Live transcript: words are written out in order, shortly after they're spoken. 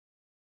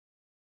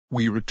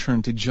We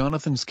returned to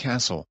Jonathan's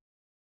castle,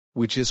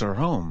 which is our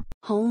home.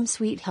 Home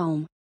sweet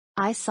home.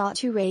 I saw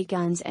 2 ray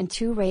guns and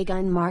 2 ray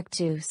gun Mark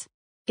IIs.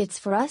 It's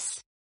for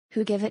us?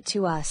 Who give it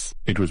to us?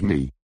 It was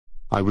me.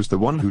 I was the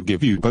one who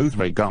give you both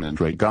ray gun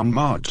and ray gun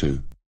Mark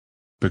II.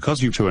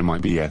 Because you two are my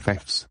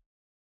BFFs.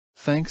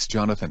 Thanks,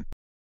 Jonathan.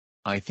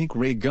 I think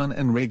ray gun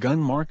and ray gun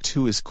Mark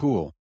II is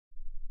cool.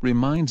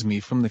 Reminds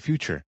me from the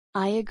future.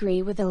 I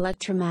agree with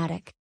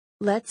Electromatic.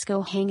 Let's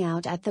go hang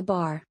out at the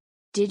bar.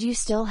 Did you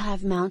still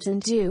have Mountain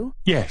Dew?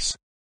 Yes.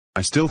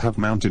 I still have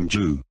Mountain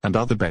Dew and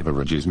other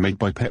beverages made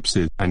by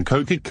Pepsi and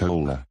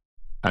Coca-Cola.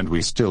 And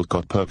we still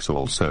got perks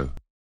also.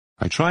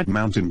 I tried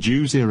Mountain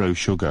Dew Zero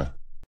Sugar.